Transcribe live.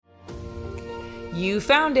You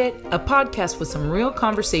found it, a podcast with some real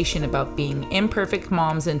conversation about being imperfect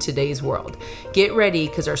moms in today's world. Get ready,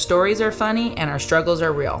 because our stories are funny and our struggles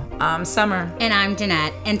are real. I'm Summer. And I'm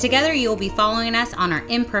Jeanette, and together you will be following us on our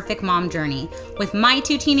imperfect mom journey. With my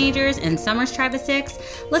 2 teenagers and Summer's tribe of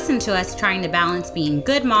 6, listen to us trying to balance being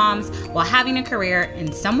good moms while having a career,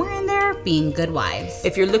 and somewhere in there, being good wives.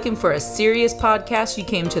 If you're looking for a serious podcast, you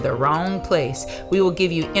came to the wrong place. We will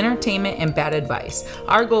give you entertainment and bad advice.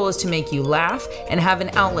 Our goal is to make you laugh and have an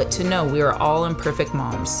outlet to know we are all imperfect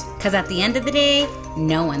moms. Because at the end of the day,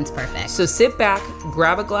 no one's perfect. So sit back,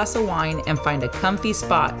 grab a glass of wine, and find a comfy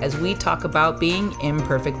spot as we talk about being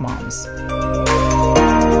imperfect moms.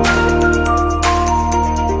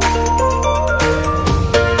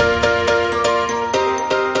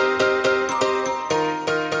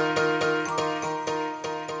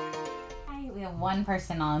 One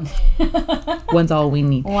person on. One's all we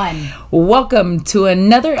need. One. Welcome to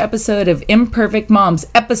another episode of Imperfect Moms,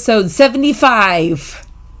 episode 75.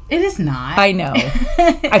 It is not. I know.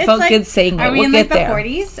 I felt good saying it. Are we we'll in get the there.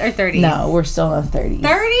 40s or 30s? No, we're still in the 30s.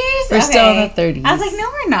 30s? We're still in the 30s. I was like, no,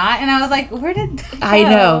 we're not. And I was like, where did that go? I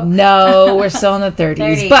know. No, we're still in the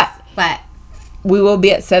 30s. But we will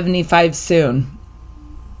be at 75 soon.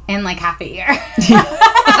 In like half a year.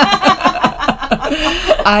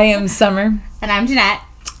 I am Summer. And I'm Jeanette.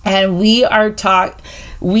 And we are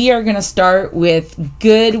going to start with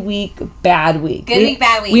good week, bad week. Good week,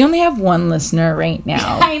 bad week. We only have one listener right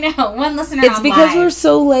now. I know. One listener It's because we're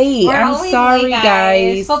so late. I'm sorry, late,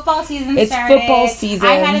 guys. Football season It's started. football season.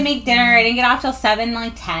 I had to make dinner. I didn't get off till 7,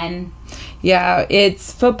 like 10. Yeah,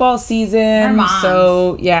 it's football season. We're moms.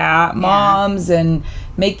 So, moms and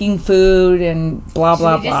making food and blah,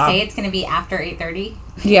 blah, Should we blah. just say it's going to be after 8:30?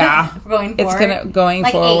 Yeah. Going forward? It's going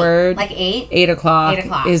like forward. 8, like 8? 8 o'clock. 8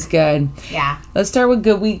 o'clock. Is good. Yeah. Let's start with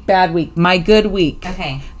good week, bad week. My good week.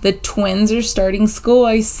 Okay. The twins are starting school.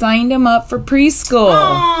 I signed them up for preschool. Aww,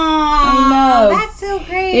 I know. That's so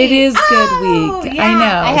great. It is good week. Yeah. I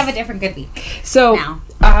know. I have a different good week. So now.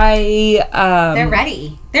 They're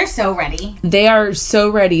ready. They're so ready. They are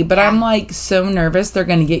so ready, but I'm like so nervous they're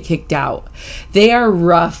going to get kicked out. They are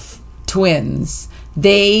rough twins.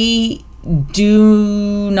 They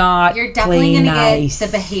do not You're definitely going to get the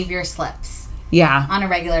behavior slips. Yeah. On a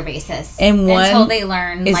regular basis. And one until they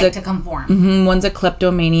learn to conform. Mm-hmm, one's a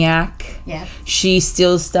kleptomaniac. Yeah. She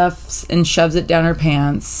steals stuff and shoves it down her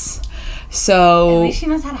pants. So at least she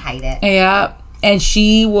knows how to hide it. Yeah. And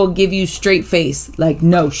she will give you straight face. Like,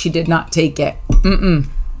 no, she did not take it. Mm-mm.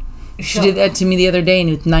 She did that to me the other day, and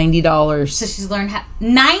it was $90. So she's learned how...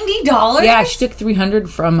 $90? Yeah, she took $300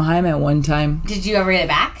 from Jaime at one time. Did you ever get it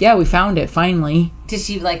back? Yeah, we found it, finally. Did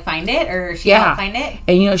she, find it? Or she helped find it?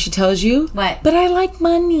 And you know what she tells you? What? But I like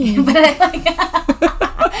money. But I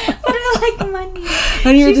like money.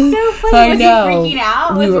 And She's so funny. I know. Was he freaking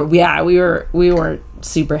out? We were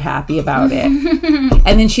super happy about it.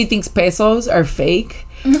 And then she thinks pesos are fake.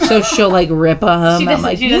 So she'll rip them. I'm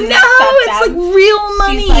like, no, it's real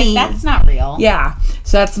money. She's like, that's not real. Yeah.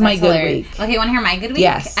 So that's my good week. Okay, you want to hear my good week?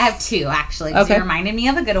 Yes. I have 2 actually. Okay. You reminded me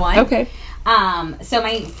of a good one. Okay. So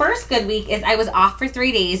my first good week is I was off for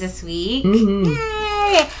 3 days this week. Mm-hmm.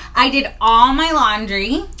 Yay! I did all my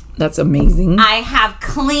laundry. That's amazing. I have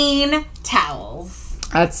clean towels.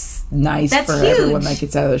 That's nice. That's for huge. Everyone that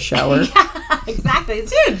gets out of the shower. Yeah, exactly.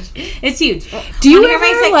 It's huge. It's huge. Do you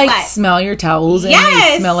ever smell your towels and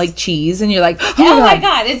they smell like cheese and you're like, oh my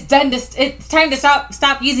god, it's done. It's time to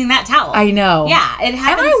stop using that towel. I know. Yeah, it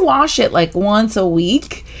happens. And I wash it once a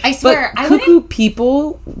week. I swear, but cuckoo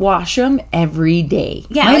people wash them every day.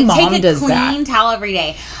 Yeah, my mom does take a that. clean towel every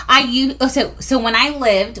day. So when I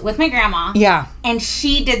lived with my grandma, and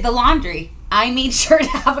she did the laundry, I made sure to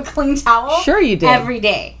have a clean towel. Sure you did. Every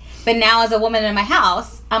day. But now as a woman in my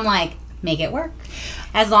house, I'm like, make it work.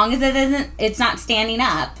 As long as it's not standing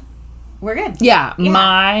up, we're good. Yeah.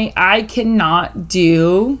 I cannot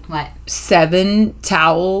do 7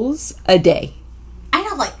 towels a day. I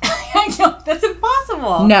know, I know, that's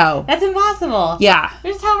impossible. No. That's impossible. Yeah.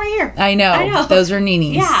 There's a towel right here. I know. Those are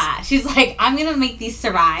Nini's. Yeah. She's like, I'm going to make these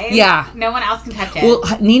survive. Yeah. No one else can touch it. Well,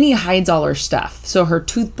 Nini hides all her stuff. So her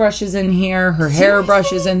toothbrush is in here. Her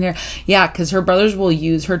hairbrush is in there. Yeah, because her brothers will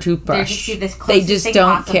use her toothbrush. They just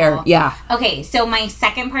don't care. Yeah. Okay, so my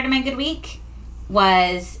second part of my good week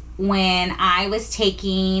was when I was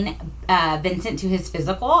taking Vincent to his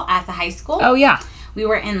physical at the high school. Oh, yeah. We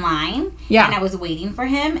were in line. Yeah. And I was waiting for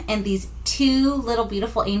him. And these 2 little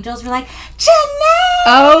beautiful angels were like, Jeanette!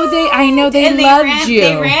 Oh, they loved you.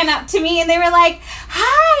 They ran up to me and they were like,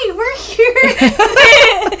 hi, we're here. They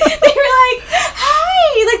were like, hi,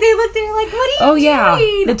 Like they looked there like, what are you doing? Oh, yeah.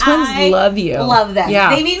 The twins love you. Love them.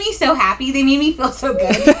 Yeah. They made me so happy. They made me feel so good. I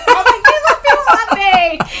was like, they love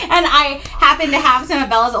me. And I happened to have some of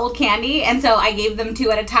Bella's old candy, and so I gave them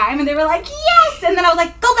 2 at a time, and they were like, yes! And then I was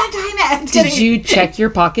like, go back to IMAX. Did you check your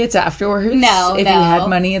pockets afterwards? No, If you had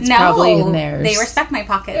money, it's probably in theirs. They respect my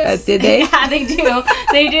pockets. Did they? Yeah, they do.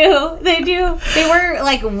 They do. They were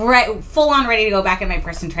like full on ready to go back in my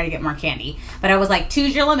purse and try to get more candy. But I was like,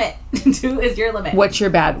 2's your limit. 2 is your limit. What's your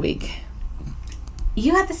bad week?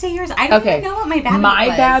 You have to say yours. I don't even know what my bad week was. My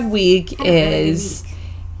bad week is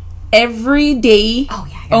every day,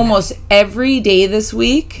 almost every day this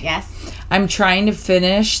week. Yes. I'm trying to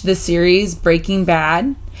finish the series Breaking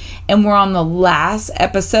Bad, and we're on the last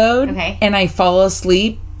episode. Okay. And I fall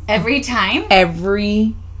asleep every time.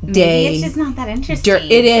 Every day. Maybe it's just not that interesting.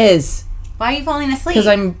 It is. Why are you falling asleep? Because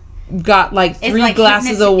I'm got like 3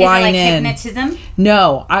 glasses of wine in. Hypnotism?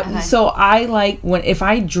 No, so I like if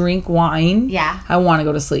I drink wine. Yeah. I want to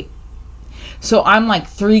go to sleep. So I'm like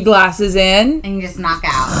 3 glasses in. And you just knock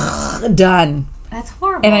out. Done. That's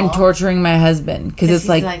horrible. And I'm torturing my husband because it's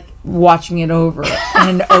like watching it over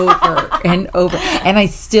and over and over. And I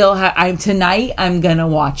still have. Tonight I'm gonna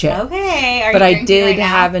watch it. Okay. But I did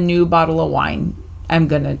have a new bottle of wine. I'm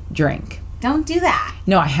gonna drink. Don't do that.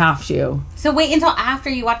 No, I have to. So wait until after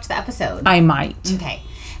you watch the episode. I might. Okay.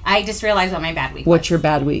 I just realized what my bad week was. What's your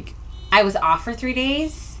bad week? I was off for 3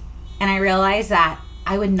 days, and I realized that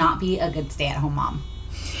I would not be a good stay-at-home mom.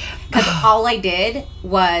 Because all I did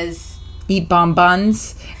was eat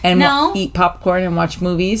bonbons and eat popcorn and watch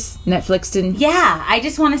movies. Netflix didn't. Yeah, I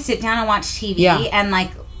just want to sit down and watch TV. Yeah. And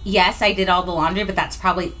yes, I did all the laundry, but that's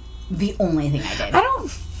probably the only thing I did. I don't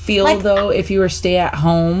feel though if you were stay at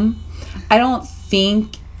home, I don't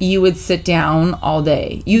think you would sit down all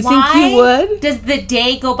day. You think you would? Does the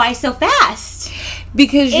day go by so fast?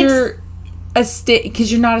 Because you're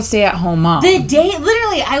not a stay-at-home mom. The day,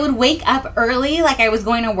 literally, I would wake up early, like I was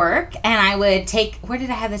going to work, and I would take. Where did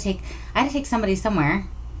I have to take? I had to take somebody somewhere.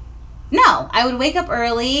 No, I would wake up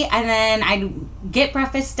early, and then I'd get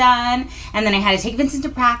breakfast done, and then I had to take Vincent to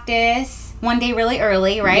practice one day really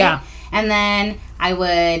early, right? Yeah. And then I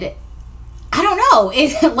would. I don't know.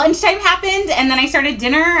 Lunchtime happened, and then I started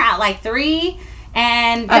dinner at like 3.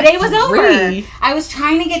 And the day was over. I was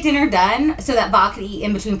trying to get dinner done so that Bob could eat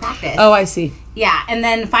in between practice. Oh, I see. Yeah, and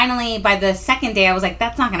then finally, by the second day, I was like,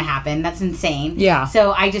 that's not going to happen. That's insane. Yeah.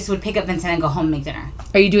 So I just would pick up Vincent and go home and make dinner.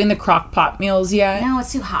 Are you doing the crock pot meals yet? No,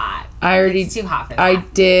 it's too hot. It's too hot for that. I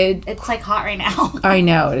did. It's like hot right now. I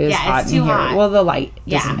know, it is hot in here. Hot. Well, the light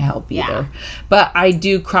doesn't help either. Yeah. But I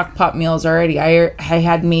do crock pot meals already. I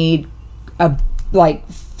had made about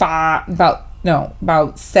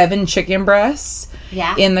 7 chicken breasts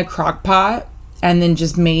in the crock pot, and then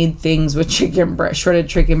just made things with shredded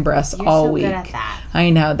chicken breasts all week. Good at that. I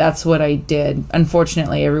know, that's what I did.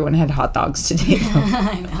 Unfortunately, everyone had hot dogs today.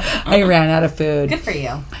 I know. I ran out of food. Good for you.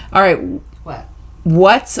 All right. What?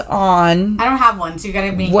 What's on? I don't have one, so you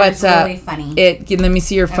gotta make it really funny. Let me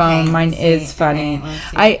see your phone. Okay, mine is funny. Okay,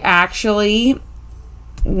 I actually.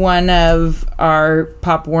 One of our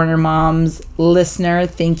Pop Warner Moms listener,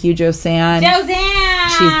 thank you, Josanne. She's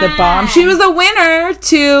the bomb. She was the winner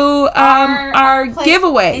to our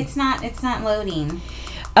giveaway. It's not loading.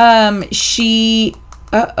 She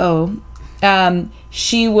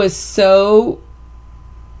was so.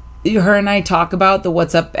 Her and I talk about the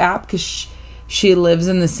WhatsApp app because she lives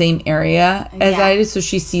in the same area as I do, so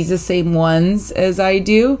she sees the same ones as I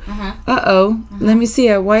do. Let me see.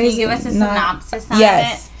 Why Can is you give us a synopsis on it?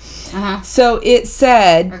 Yes. So it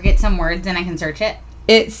said... Or get some words and I can search it.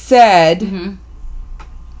 It said...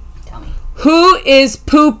 Tell me. Who is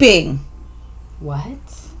pooping? What?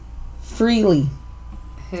 Freely.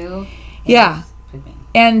 Who is pooping?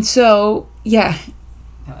 And so, yeah.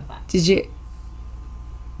 How about that? Did you...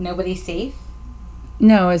 Nobody's safe?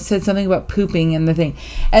 No, it said something about pooping in the thing.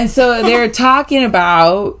 And so they're talking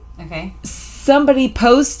about... Okay. Somebody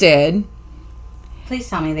posted... Please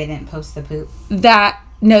tell me they didn't post the poop.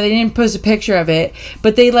 No, they didn't post a picture of it,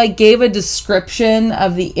 but they gave a description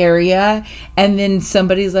of the area, and then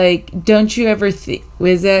somebody's like, "Don't you ever think?"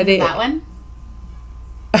 Was that it? That one?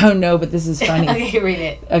 Oh no, but this is funny. Okay, read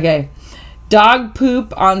it. Okay, dog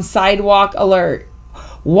poop on sidewalk alert.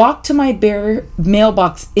 Walk to my bare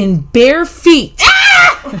mailbox in bare feet,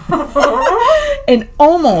 and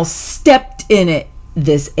almost stepped in it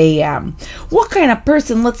this AM. What kind of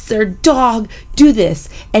person lets their dog do this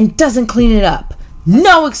and doesn't clean it up?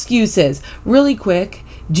 No excuses. Really quick,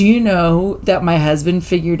 do you know that my husband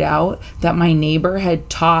figured out that my neighbor had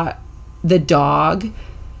taught the dog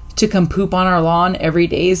to come poop on our lawn every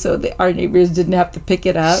day so that our neighbors didn't have to pick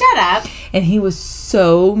it up. Shut up. And he was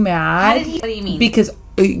so mad. What do you mean? Because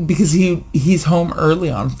he's home early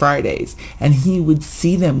on Fridays, and he would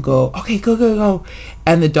see them go, okay, go,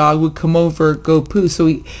 and the dog would come over, go poo. So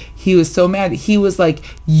he was so mad. He was like,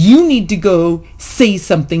 you need to go say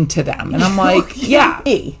something to them. And I'm like, yeah.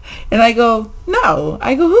 And I go, no.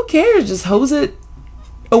 I go, who cares? Just hose it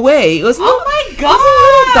away. It was, oh my God. It was a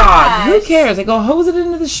little dog. Who cares? I go, hose it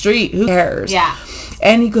into the street. Who cares? Yeah.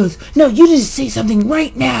 And he goes, no, you need to say something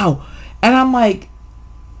right now. And I'm like,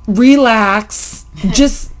 relax.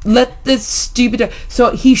 Just let this stupid...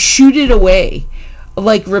 So he shooted away,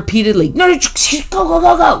 like, repeatedly. No,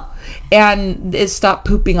 go. And it stopped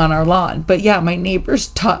pooping on our lawn. But yeah, my neighbors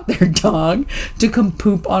taught their dog to come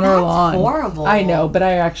poop on our lawn. That's horrible. I know, but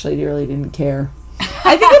I actually really didn't care.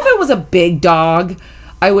 I think if it was a big dog,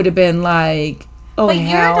 I would have been like, oh, but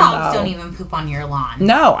hell your dogs no. don't even poop on your lawn.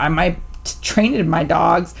 No, I trained my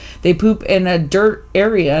dogs. They poop in a dirt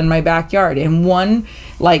area in my backyard. In one,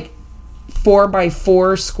 like,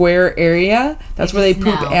 4x4 square area. That's where they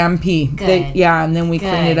poop and pee. Good. And then we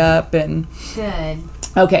clean it up. And good.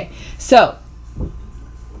 Okay, so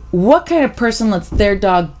what kind of person lets their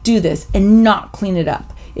dog do this and not clean it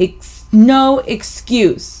up? No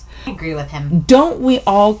excuse. I agree with him. Don't we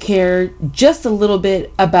all care just a little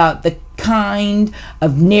bit about the kind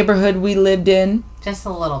of neighborhood we lived in? Just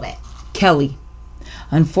a little bit. Kelly,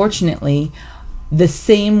 unfortunately, the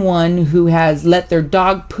same one who has let their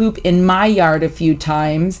dog poop in my yard a few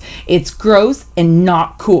times. It's gross and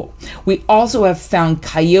not cool. We also have found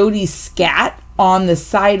coyote scat on the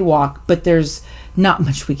sidewalk, but there's not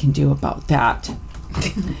much we can do about that.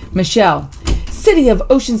 Michelle, City of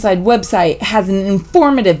Oceanside website has an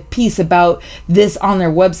informative piece about this on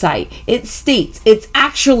their website. It states it's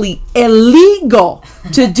actually illegal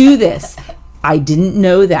to do this. I didn't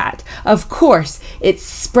know that. Of course, it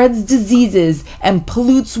spreads diseases and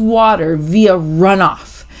pollutes water via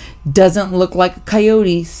runoff. Doesn't look like a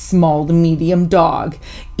coyote, small to medium dog.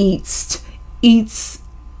 Eats. They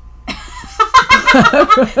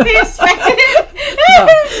expected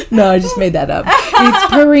it? No, I just made that up.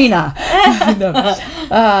 Eats Purina.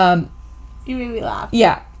 No. You made me laugh.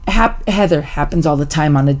 Yeah. Heather, happens all the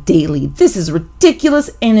time on a daily. This is ridiculous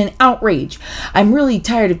and an outrage. I'm really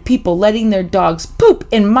tired of people letting their dogs poop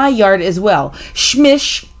in my yard as well.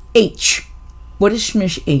 Schmish H. What is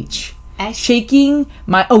Schmish H? Shaking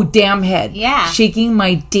my... Oh, damn head. Yeah. Shaking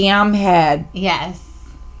my damn head. Yes.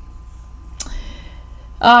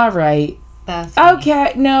 All right. That's funny.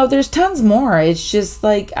 Okay. No, there's tons more. It's just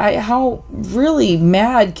like, how really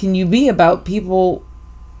mad can you be about people...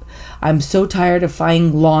 I'm so tired of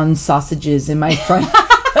finding lawn sausages in my front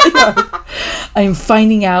yard. I'm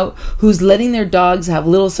finding out who's letting their dogs have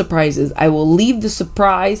little surprises. I will leave the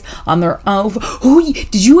surprise on their own.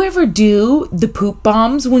 Did you ever do the poop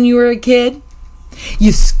bombs when you were a kid?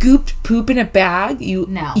 You scooped poop in a bag.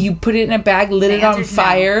 No. You put it in a bag, lit it on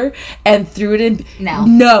fire, and threw it in. No.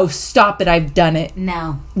 No, stop it. I've done it.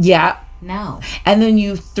 No. Yeah. No. And then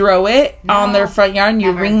you throw it on their front yard and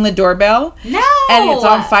you ring the doorbell. No. And it's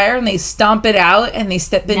on fire and they stomp it out and they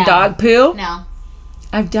step in dog poo. No.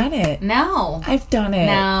 I've done it. No. I've done it.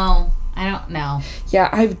 No. I don't know. Yeah,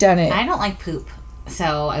 I've done it. I don't like poop,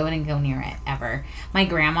 so I wouldn't go near it ever. My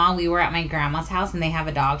grandma, we were at my grandma's house and they have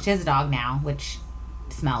a dog. She has a dog now, which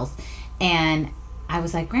smells. And I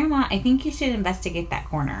was like, Grandma, I think you should investigate that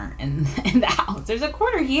corner in the house. There's a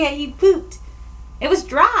corner he pooped. It was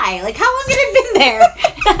dry. Like, how long had it been there?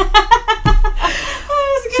 It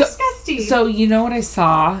was disgusting. So you know what I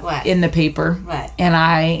saw in the paper? What? And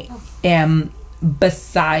I am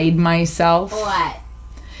beside myself. What?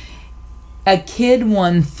 A kid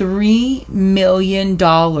won $3 million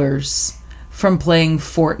from playing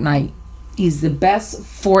Fortnite. He's the best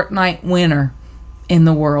Fortnite winner in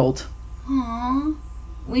the world. Aww.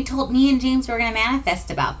 Me and James were going to manifest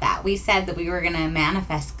about that. We said that we were going to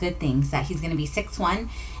manifest good things, that he's going to be 6'1",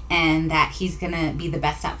 and that he's going to be the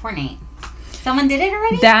best at Fortnite. Someone did it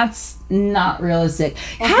already? That's not realistic.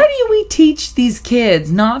 How do we teach these kids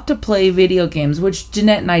not to play video games? Which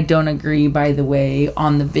Jeanette and I don't agree, by the way,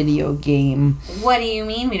 on the video game. What do you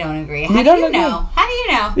mean we don't agree? How do you know? How do you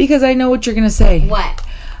know? Because I know what you're going to say. What?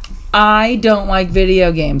 I don't like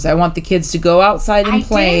video games. I want the kids to go outside and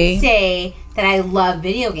play. I didn't say that I love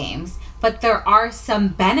video games, but there are some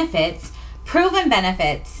benefits, proven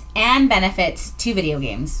benefits, and benefits to video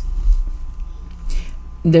games.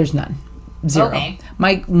 There's none. Zero. Okay.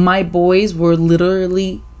 My boys were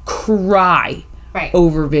literally cry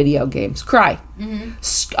over video games. Cry.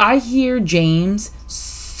 Mm-hmm. I hear James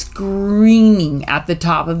screaming at the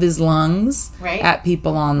top of his lungs right. at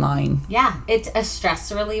people online. Yeah, it's a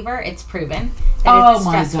stress reliever. It's proven that it's a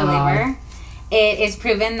stress reliever. It is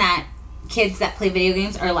proven that kids that play video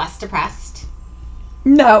games are less depressed.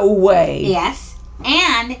 No way. Yes.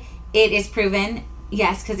 And it is proven,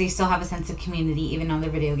 yes, because they still have a sense of community even though they're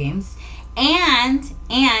video games. And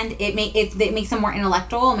it makes them more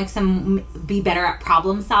intellectual, makes them be better at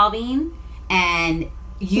problem solving and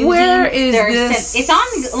using. Where is this? It's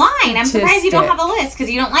online. I'm surprised you don't have a list because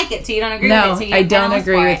you don't like it, so you don't agree with it. So you I don't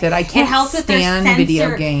agree with it. I can't stand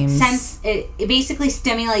video games. It basically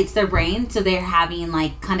stimulates their brain, so they're having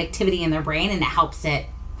like connectivity in their brain, and it helps it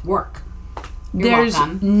work. There's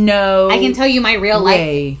no. I can tell you my real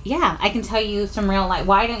way. life. Yeah, I can tell you some real life.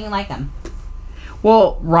 Why don't you like them?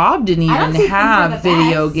 Well, Rob didn't even have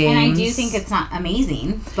video games. And I do think it's not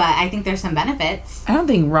amazing, but I think there's some benefits. I don't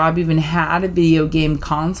think Rob even had a video game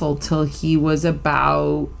console till he was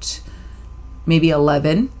about maybe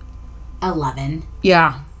 11. 11.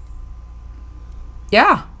 Yeah.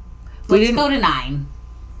 Yeah. Let's go to 9.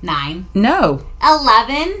 9. No.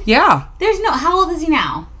 11? Yeah. There's no... How old is he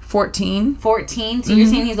now? 14. 14? So you're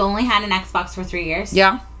saying he's only had an Xbox for 3 years?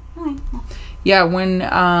 Yeah. Okay. Yeah, when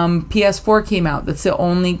PS4 came out, that's the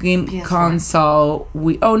only game PS4. console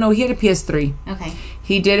we... Oh, no, he had a PS3. Okay.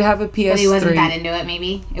 He did have a PS3. But he wasn't that into it,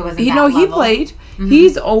 maybe? It wasn't that No, he level? played. Mm-hmm.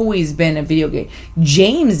 He's always been a video game.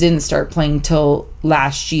 James didn't start playing till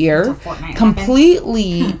last year. Until Fortnite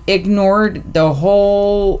completely ignored the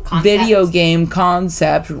whole video game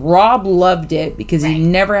concept. Rob loved it because he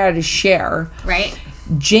never had a share. Right.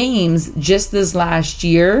 James, just this last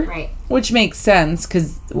year... Right. Which makes sense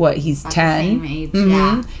because he's 10. The same age,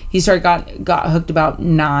 yeah. He started got hooked about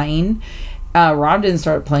 9. Rob didn't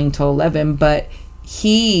start playing till 11, but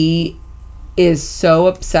he is so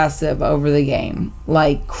obsessive over the game.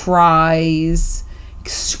 Like cries,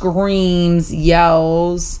 screams,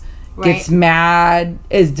 yells, gets mad,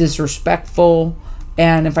 is disrespectful,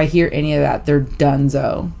 and if I hear any of that, they're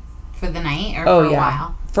donezo. For the night or for a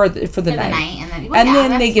while? For the night. And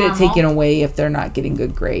then they get it taken away if they're not getting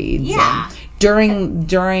good grades. Yeah. And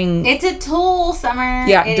during it's a tool, Summer.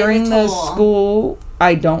 Yeah, during the school,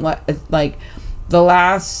 I don't like the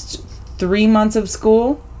last 3 months of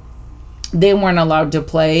school, they weren't allowed to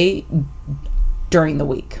play during the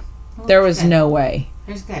week. Well, there was no way.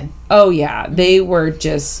 There's good. Oh yeah, they were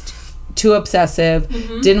just too obsessive.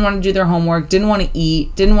 Mm-hmm. Didn't want to do their homework. Didn't want to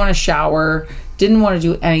eat. Didn't want to shower. Didn't want to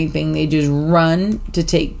do anything. They just run to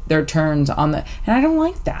take their turns on the... And I don't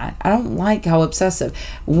like that. I don't like how obsessive...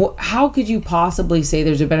 How could you possibly say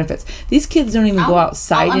there's a benefits? These kids don't even go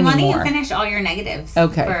outside anymore. Why don't you finish all your negatives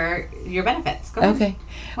for your benefits? Go ahead. Okay.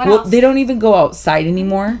 What else? They don't even go outside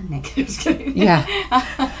anymore. Negatives. Yeah.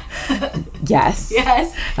 Yes.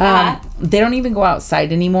 Yes. They don't even go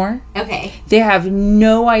outside anymore. Okay. They have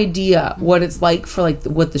no idea what it's like for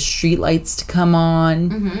what the street lights to come on.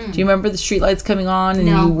 Mm-hmm. Do you remember the street lights coming on and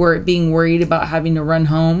you were being worried about having to run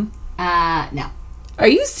home? No. Are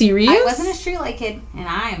you serious? I wasn't a streetlight kid, and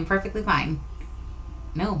I am perfectly fine.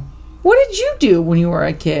 No. What did you do when you were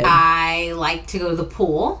a kid? I liked to go to the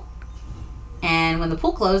pool, and when the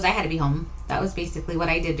pool closed, I had to be home. That was basically what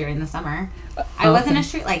I did during the summer. I wasn't a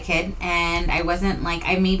streetlight kid, and I wasn't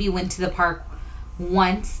I maybe went to the park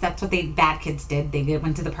once. That's what bad kids did. They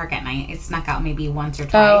went to the park at night. It snuck out maybe once or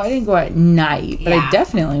twice. Oh, I didn't go at night, but I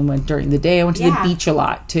definitely went during the day. I went to the beach a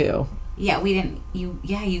lot too. Yeah, we didn't.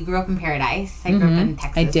 You grew up in Paradise. I grew up in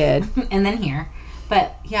Texas. I did, and then here.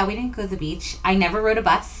 But yeah, we didn't go to the beach. I never rode a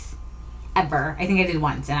bus. Ever. I think I did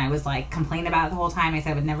once, and I was complained about it the whole time. I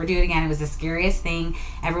said I would never do it again. It was the scariest thing.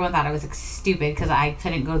 Everyone thought I was stupid because I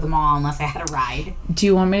couldn't go to the mall unless I had a ride. Do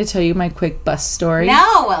you want me to tell you my quick bus story?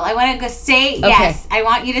 No, I want to go stay. Okay. Yes, I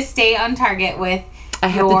want you to stay on target with. I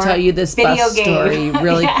have to tell you this bus story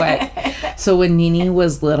really quick. So when Nini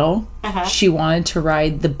was little, she wanted to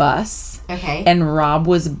ride the bus. Okay. And Rob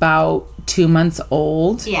was about 2 months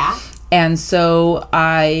old. Yeah. And so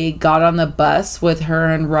I got on the bus with her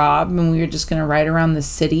and Rob, and we were just going to ride around the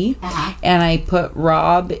city. And I put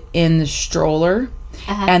Rob in the stroller,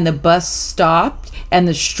 and the bus stopped, and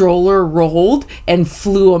the stroller rolled and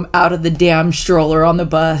flew him out of the damn stroller on the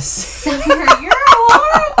bus. Summer, you're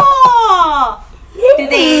horrible.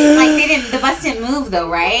 The bus didn't move though,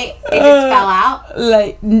 right? It just fell out?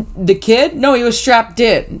 The kid? No, he was strapped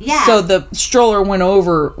in. Yeah. So the stroller went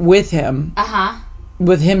over with him.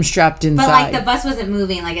 With him strapped inside. But the bus wasn't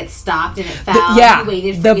moving, it stopped and it fell. You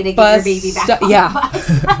waited for you to get your baby back on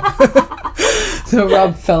the bus. So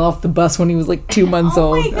Rob fell off the bus when he was 2 months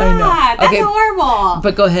old. Oh my god, that's horrible.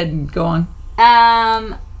 But go ahead and go on.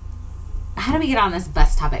 How how do we get on this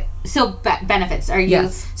bus topic? So benefits, are you?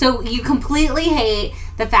 Yes. So you completely hate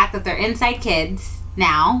the fact that they're inside kids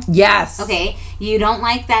now. Yes. Okay. You don't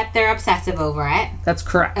like that they're obsessive over it. That's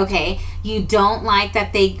correct. Okay. You don't like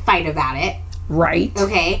that they fight about it. Right.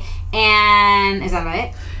 Okay. And is that about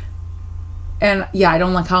it? And yeah, I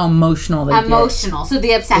don't like how emotional they get. So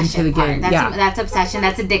the obsession into the game. part. Yeah. That's obsession.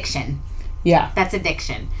 That's addiction. Yeah. That's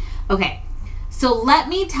addiction. Okay. So let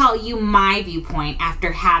me tell you my viewpoint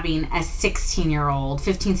after having a 16-year-old,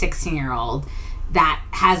 15, 16-year-old that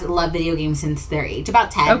has loved video games since their age. About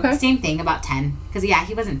 10. Okay. Same thing, about 10. Because, yeah,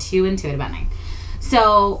 he wasn't too into it, about 9.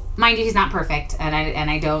 So, mind you, he's not perfect. And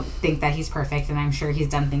I don't think that he's perfect. And I'm sure he's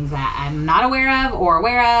done things that I'm not aware of or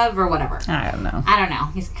whatever. I don't know. I don't know.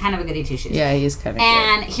 He's kind of a goody two-shoes. Yeah, he is kind of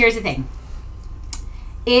And here's the thing.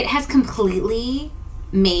 It has completely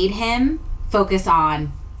made him focus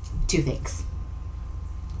on 2 things.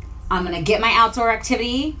 I'm going to get my outdoor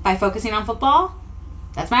activity by focusing on football.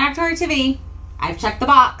 That's my outdoor activity. I've checked the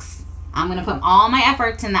box. I'm going to put all my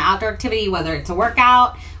efforts in the outdoor activity, whether it's a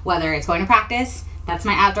workout, whether it's going to practice. That's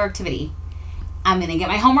my outdoor activity. I'm going to get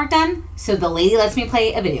my homework done, so the lady lets me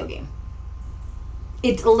play a video game.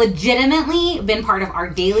 It's legitimately been part of our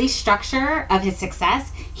daily structure of his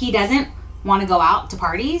success. He doesn't want to go out to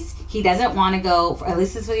parties. He doesn't want to go, at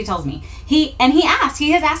least that's what he tells me. He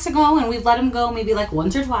has asked to go, and we've let him go maybe like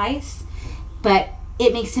once or twice. But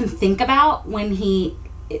it makes him think about when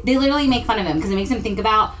they literally make fun of him because it makes him think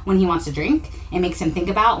about when he wants to drink. It makes him think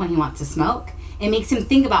about when he wants to smoke. It makes him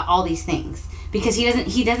think about all these things because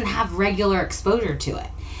he doesn't have regular exposure to it.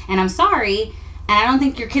 And I'm sorry, and I don't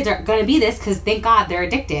think your kids are going to be this because thank God they're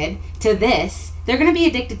addicted to this. They're going to be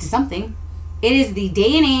addicted to something. It is the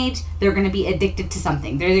day and age, they're going to be addicted to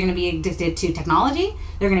something. They're going to be addicted to technology.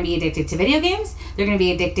 They're going to be addicted to video games. They're going to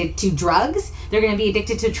be addicted to drugs. They're going to be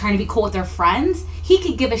addicted to trying to be cool with their friends. He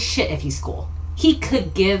could give a shit if he's cool. He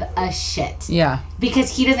could give a shit. Yeah.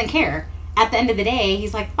 Because he doesn't care. At the end of the day,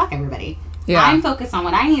 he's like, fuck everybody. Yeah. I'm focused on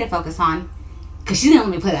what I need to focus on because she's going to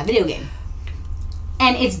let me play that video game.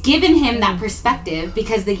 And it's given him that perspective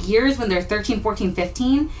because the years when they're 13, 14,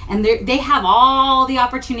 15, and they have all the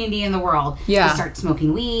opportunity in the world to start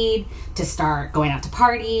smoking weed, to start going out to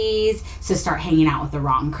parties, to start hanging out with the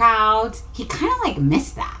wrong crowds. He kind of like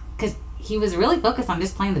missed that because he was really focused on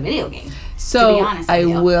just playing the video game. So to be honest I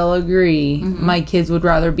will agree. Mm-hmm. My kids would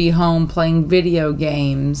rather be home playing video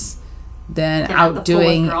games than out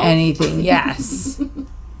doing anything. Yes.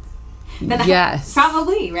 Yes.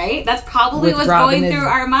 Probably, right? That's probably With what's Robin going through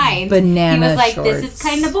our minds. banana He was like, shorts. this is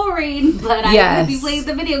kind of boring, but I want to be playing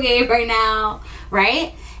the video game right now,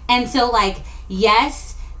 right? And so, like,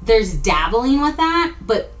 yes, there's dabbling with that,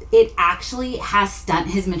 but it actually has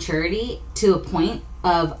stunted his maturity to a point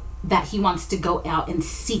of that he wants to go out and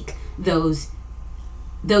seek those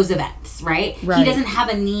events, right? He doesn't have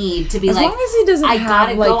a need to be as like, long as he doesn't I have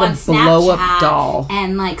gotta like go on a blow up Snapchat doll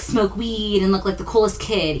and like smoke weed and look like the coolest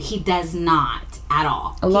kid. He does not at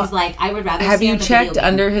all. He's like, I would rather. Have you checked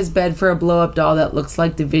under his bed for a blow up doll that looks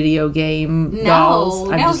like the video game dolls?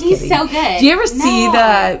 No, he's kidding. So good. Do you ever see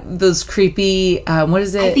those creepy? What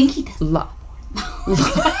is it? I think he does.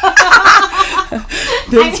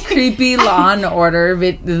 Those creepy Law and Order,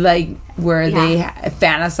 like where they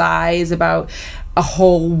fantasize about a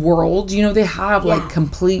whole world. You know, they have like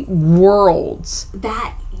complete worlds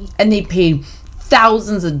and they pay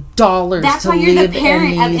thousands of dollars. That's to why you're live the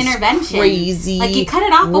parent in of these intervention. Crazy, like you cut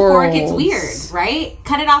it off before it gets worlds. weird, right?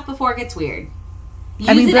 Cut it off before it gets weird.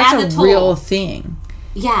 I mean, that's a real thing.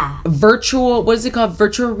 Yeah. Virtual, what is it called?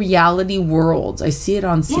 Virtual reality worlds. I see it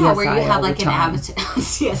on CSI. Yeah, where you have like an avatar on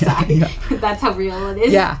CSI. That's how real it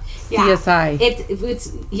is. Yeah. CSI.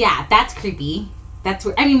 It's that's creepy. That's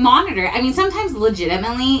where, I mean, monitor. I mean, sometimes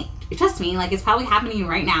legitimately, trust me, like it's probably happening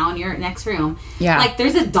right now in your next room. Yeah. Like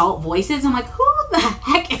there's adult voices. I'm like, who the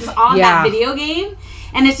heck is on that video game?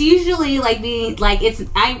 And it's usually like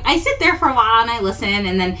I sit there for a while and I listen,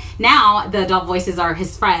 and then now the adult voices are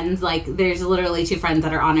his friends. Like there's literally 2 friends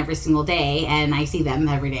that are on every single day, and I see them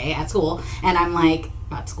every day at school, and I'm like,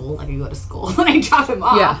 not school, like I go to school and I drop him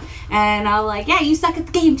off, and I'm like, yeah, you suck at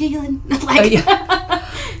the game, Jalen. Like,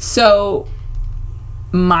 So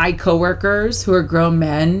my coworkers who are grown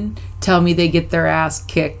men tell me they get their ass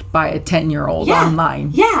kicked by a 10-year-old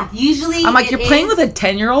online. Yeah, usually I'm like, you're playing with a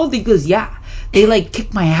 10-year-old? He goes, yeah. They like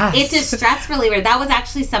kick my ass. It's a stress reliever. That was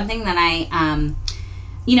actually something that I,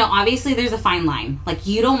 obviously there's a fine line. Like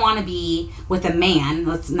you don't want to be with a man.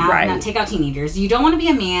 Let's not take out teenagers. You don't want to be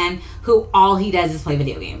a man who all he does is play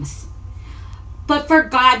video games. But for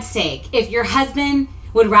God's sake, if your husband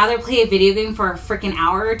would rather play a video game for a freaking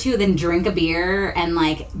hour or two than drink a beer and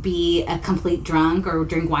like be a complete drunk or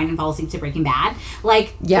drink wine and fall asleep to Breaking Bad.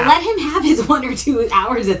 Like, let him have his 1 or 2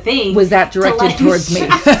 hours of thing. Was that directed towards me?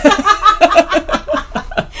 Let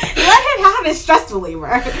him have his stress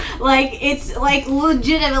reliever. Like, it's like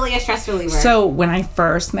legitimately a stress reliever. So when I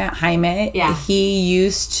first met Jaime, he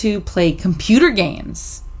used to play computer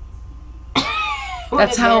games.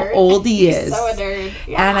 That's how old he is. So a nerd.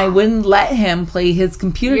 Yeah. And I wouldn't let him play his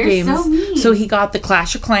computer games. So mean. So he got the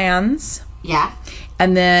Clash of Clans. Yeah.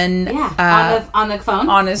 And then on the phone?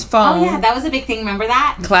 On his phone. Oh yeah, that was a big thing. Remember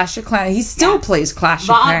that? Clash of Clans. He still plays Clash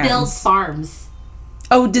of Clans. Bob builds farms.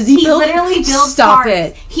 Oh, does he build? He literally builds Stop farms.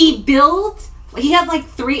 it. He has like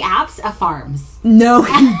 3 apps of farms. No,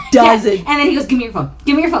 he doesn't. And then he goes, give me your phone.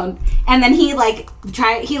 Give me your phone. And then he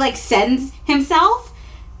sends himself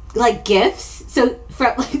like gifts. So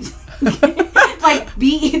for like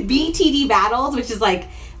BTD battles, which is like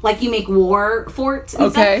you make war forts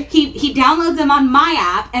and stuff. He downloads them on my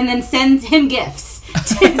app and then sends him gifts.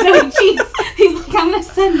 So he cheats. He's like, I'm gonna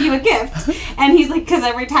send you a gift, and he's like, because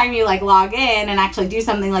every time you like log in and actually do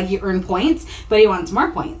something, like you earn points, but he wants more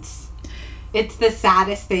points. It's the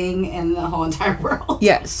saddest thing in the whole entire world.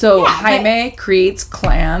 Yeah, so Jaime creates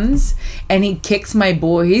clans, and he kicks my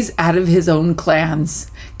boys out of his own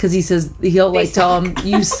clans. Because he says, he'll like tell them,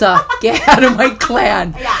 you suck, get out of my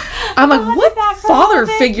clan. Yeah. I'm like, what father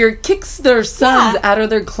figure kicks their sons out of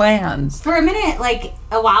their clans? For a minute, like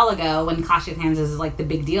a while ago, when Clash of Clans was like the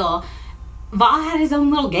big deal, Va had his own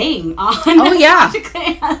little gang on Clash of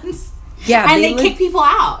Clans. Yeah. And they kick people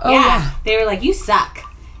out. Oh, yeah. They were like, you suck.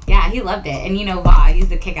 Yeah, he loved it. And you know Va, he's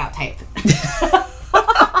the kick out type.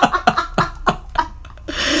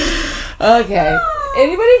 Okay.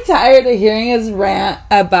 Anybody tired of hearing us rant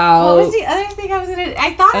about... What was the other thing I was going to...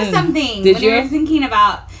 I thought of something when we were thinking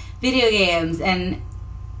about video games, and...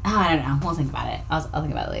 Oh, I don't know. We'll think about it. I'll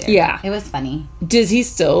think about it later. Yeah. It was funny. Does he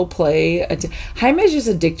still play... Jaime's just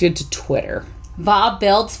addicted to Twitter. Bob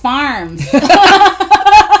builds farms.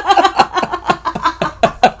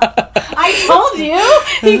 I told you.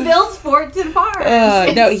 He builds forts and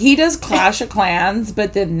farms. No, he does Clash of Clans,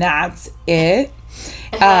 but then that's it.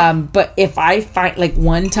 But if I find, like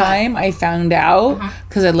one time I found out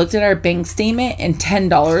because I looked at our bank statement and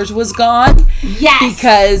 $10 was gone. Yes.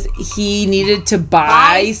 Because he needed to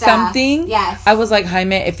buy something. Yes. I was like,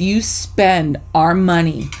 Jaime, if you spend our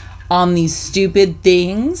money on these stupid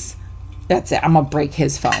things, that's it. I'm going to break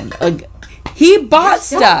his phone. Like, he bought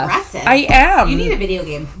stuff. Aggressive. I am. You need a video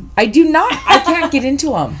game. I do not. I can't get into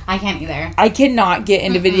them. I can't either. I cannot get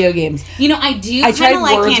into video games. You know, I do kind of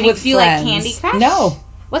like Candy. Do you like Candy Crush? No.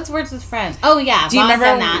 What's Words with Friends? Oh, yeah. Do you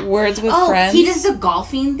remember Words with Friends? He does the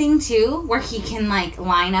golfing thing, too, where he can, like,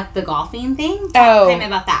 line up the golfing thing. Jaime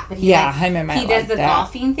about that. But he does the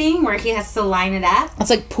golfing thing where he has to line it up. It's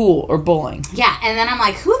like pool or bowling. Yeah, and then I'm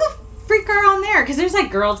like, who the freak are on there? Because there's,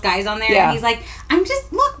 like, guys on there. Yeah. And he's like,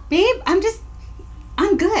 look, babe, I'm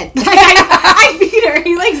good. Like, I beat her.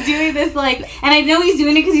 He likes doing this, like, and I know he's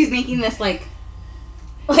doing it because he's making this, like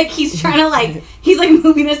he's trying to, like, he's, like,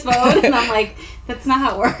 moving his phone, and I'm like, that's not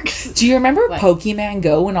how it works. Do you remember Pokemon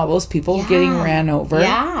Go and all those people getting ran over?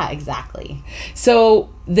 Yeah, exactly. So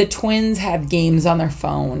the twins have games on their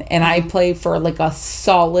phone, and I play for, like, a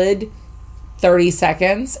solid 30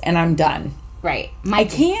 seconds, and I'm done. Right. I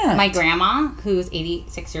can't. My grandma, who's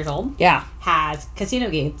 86 years old, has casino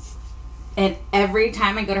games. And every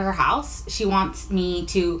time I go to her house, she wants me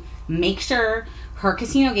to make sure her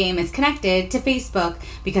casino game is connected to Facebook,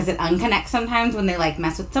 because it unconnects sometimes when they, like,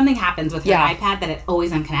 mess with... Something happens with her iPad that it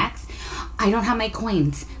always unconnects. I don't have my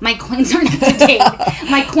coins. My coins aren't up to date.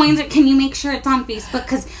 My coins are... Can you make sure it's on Facebook?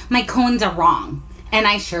 Because my coins are wrong. And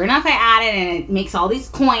sure enough, I add it, and it makes all these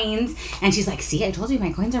coins. And she's like, see, I told you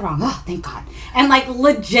my coins are wrong. Oh, thank God. And, like,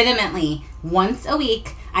 legitimately, once a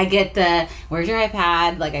week, I get the, where's your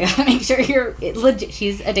iPad? Like, I gotta make sure you're legit.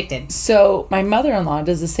 She's addicted. So, my mother-in-law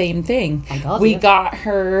does the same thing. I told you. We got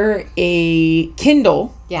her a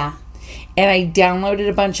Kindle. Yeah. And I downloaded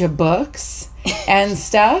a bunch of books and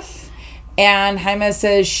stuff. And Jaime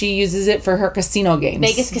says she uses it for her casino games.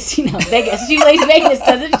 Vegas casino. Vegas. She plays Vegas,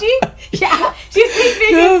 doesn't she? Yeah. She plays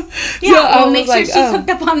Vegas. Yeah. Well, make sure she's hooked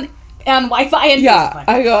up on Wi-Fi and Facebook.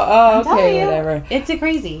 I go, oh, okay, whatever. It's a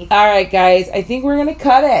crazy. All right, guys. I think we're going to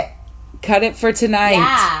cut it. Cut it for tonight.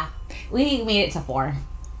 Yeah. We made it to 4.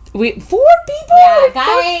 4 people? Yeah,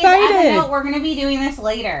 guys, I don't know. We're going to be doing this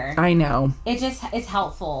later. I know. It's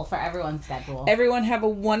helpful for everyone's schedule. Everyone have a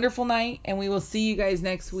wonderful night, and we will see you guys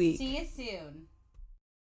next week. See you soon.